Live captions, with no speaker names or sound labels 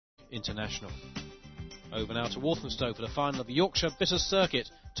International. Over now to Walthamstow for the final of the Yorkshire Circuit.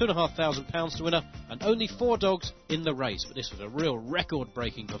 £2,500 to winner and only 4 dogs in the race, but this was a real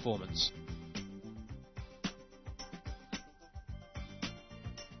record-breaking performance.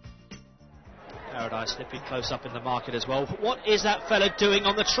 Paradise slipping close up in the market as well. What is that fella doing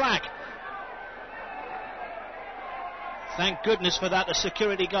on the track? Thank goodness for that. The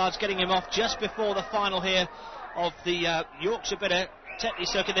security guards getting him off just before the final here of the Yorkshire Tetley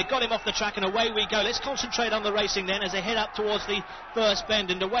Circuit. They got him off the track and away we go. Let's concentrate on the racing then as they head up towards the first bend,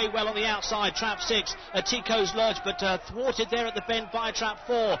 and away well on the outside. Trap 6, Tico's Lodge, but thwarted there at the bend by Trap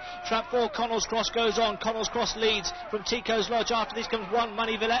 4. Trap 4, Connell's Cross goes on. Connell's Cross leads from Tico's Lodge. After this comes one,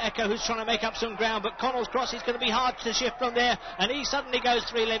 Money Villa Echo, who's trying to make up some ground, but Connell's Cross is going to be hard to shift from there, and he suddenly goes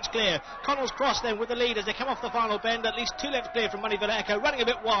 3 lengths clear. Connell's Cross then with the lead as they come off the final bend, at least 2 lengths clear from Money Villa Echo, running a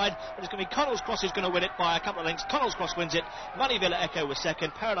bit wide, but it's going to be Connell's Cross who's going to win it by a couple of lengths. Connell's Cross wins it. Money Villa Echo was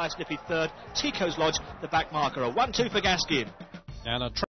second. Paradise Slippy third. Tico's Lodge the back marker. A 1-2 for Gaskin. And a